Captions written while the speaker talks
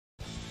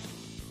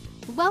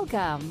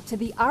Welcome to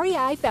the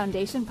REI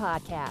Foundation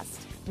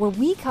Podcast, where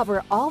we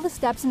cover all the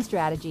steps and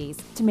strategies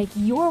to make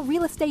your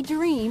real estate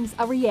dreams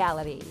a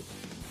reality.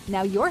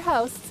 Now your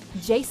hosts,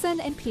 Jason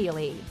and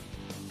Peely.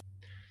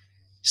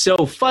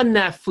 So Fund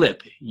That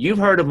Flip, you've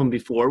heard of them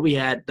before. We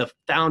had the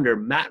founder,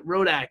 Matt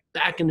Rodak,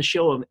 back in the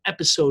show of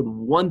episode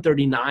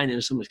 139,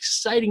 and some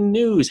exciting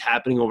news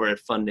happening over at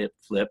Fund That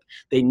Flip.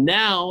 They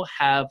now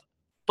have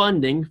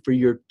funding for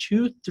your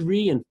 2,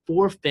 3, and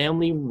 4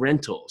 family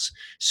rentals.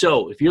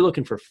 So if you're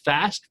looking for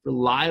fast,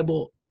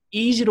 reliable,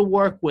 easy to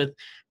work with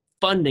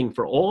funding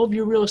for all of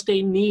your real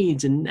estate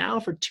needs, and now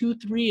for 2,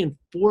 3, and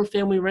 4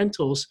 family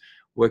rentals,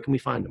 where can we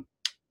find them?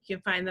 You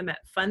can find them at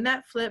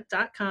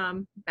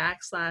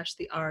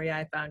fundthatflip.com/the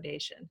REI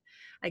Foundation.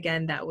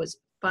 Again, that was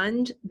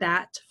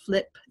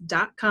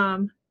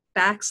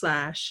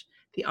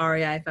fundthatflip.com/the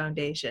REI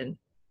Foundation.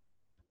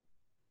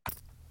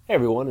 Hey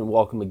everyone, and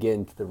welcome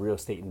again to the Real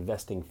Estate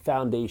Investing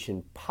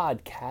Foundation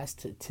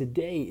podcast.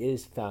 Today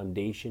is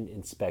Foundation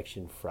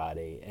Inspection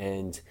Friday,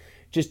 and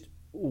just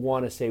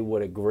want to say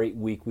what a great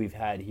week we've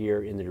had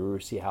here in the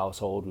DeRusi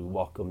household. We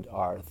welcomed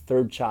our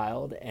 3rd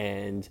child,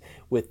 and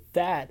with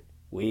that,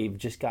 we've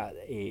just got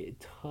a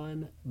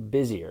ton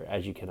busier,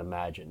 as you can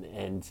imagine.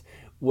 And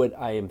what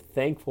I am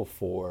thankful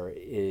for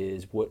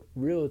is what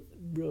real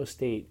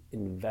estate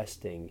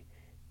investing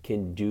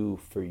can do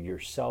for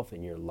yourself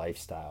and your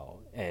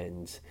lifestyle.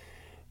 And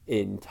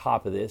in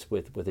top of this,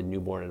 with a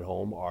newborn at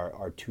home,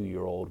 our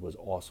 2-year-old was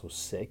also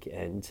sick.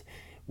 And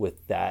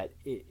with that,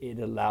 it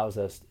allows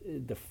us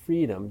the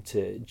freedom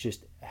to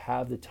just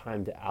have the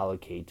time to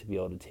allocate to be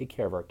able to take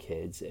care of our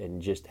kids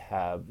and just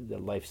have the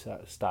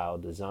lifestyle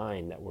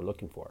design that we're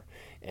looking for.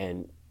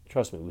 And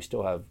trust me, we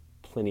still have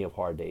plenty of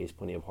hard days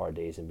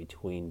in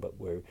between, but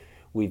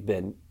we've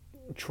been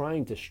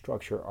trying to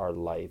structure our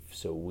life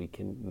so we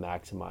can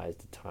maximize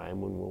the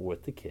time when we're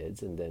with the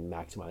kids and then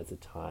maximize the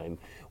time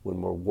when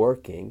we're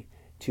working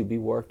to be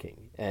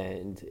working.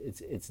 And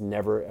it's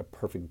never a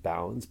perfect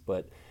balance,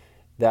 but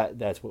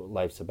that's what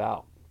life's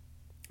about.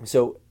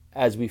 So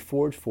as we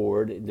forge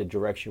forward, the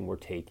direction we're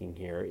taking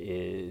here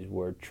is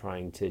we're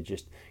trying to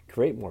just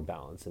create more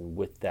balance. And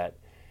with that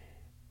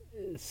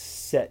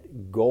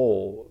set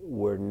goal,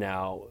 we're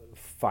now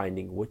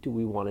finding what do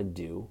we want to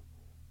do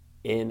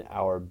in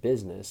our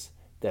business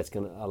that's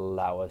going to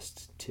allow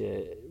us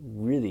to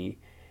really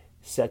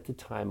set the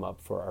time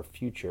up for our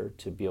future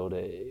to be able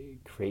to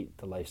create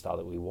the lifestyle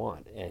that we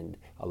want. And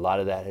a lot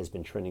of that has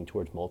been trending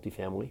towards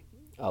multifamily.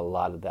 A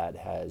lot of that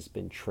has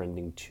been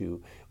trending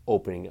to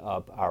opening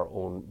up our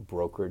own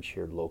brokerage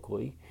here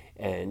locally.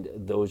 And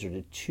those are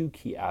the 2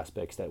 key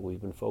aspects that we've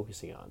been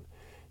focusing on.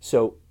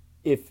 So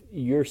if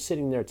you're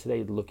sitting there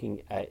today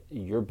looking at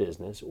your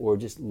business or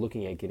just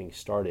looking at getting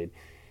started,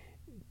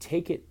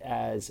 take it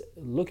as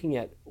looking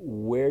at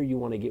where you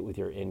want to get with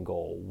your end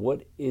goal.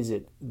 What is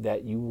it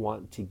that you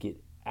want to get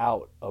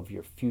out of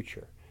your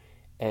future?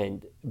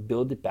 And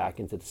build it back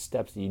into the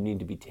steps that you need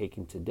to be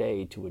taking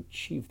today to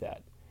achieve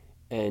that.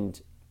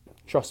 And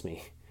trust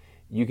me,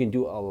 you can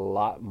do a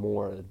lot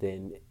more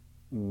than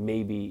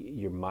maybe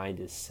your mind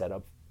is set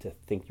up to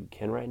think you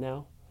can right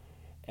now.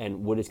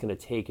 And what it's going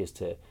to take is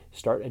to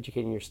start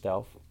educating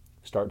yourself,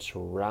 start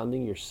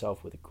surrounding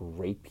yourself with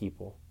great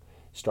people,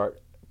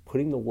 start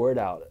putting the word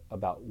out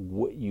about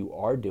what you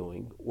are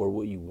doing or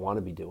what you want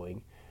to be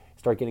doing,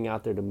 start getting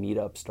out there to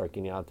meetups, start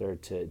getting out there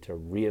to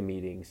RIA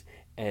meetings,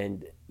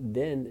 and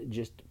then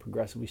just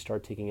progressively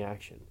start taking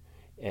action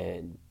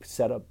and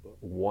set up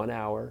 1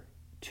 hour,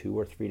 2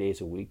 or 3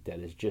 days a week that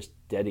is just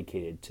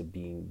dedicated to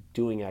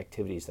doing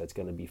activities that's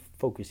going to be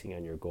focusing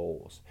on your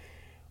goals.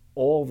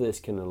 All this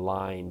can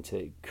align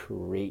to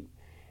create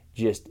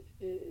just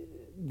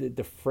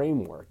the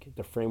framework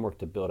to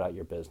build out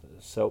your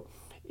business. So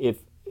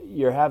if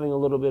you're having a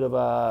little bit of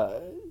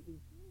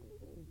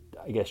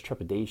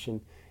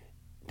trepidation,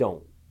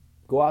 don't.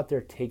 Go out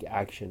there, take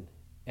action,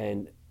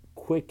 and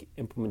quick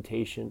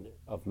implementation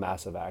of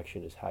massive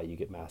action is how you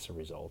get massive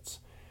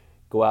results.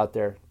 Go out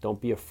there, don't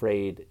be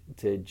afraid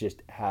to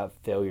just have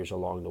failures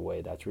along the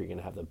way. That's where you're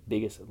gonna have the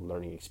biggest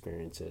learning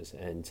experiences.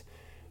 And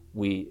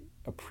we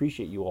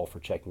appreciate you all for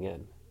checking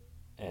in,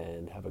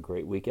 and have a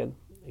great weekend.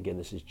 Again,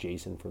 this is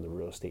Jason from the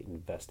Real Estate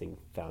Investing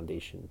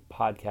Foundation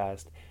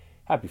podcast.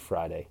 Happy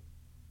Friday.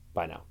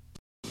 Bye now.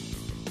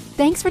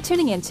 Thanks for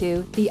tuning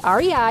into the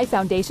REI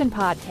Foundation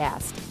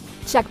Podcast.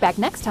 Check back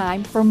next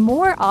time for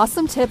more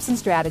awesome tips and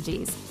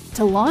strategies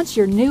to launch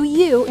your new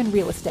you in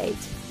real estate.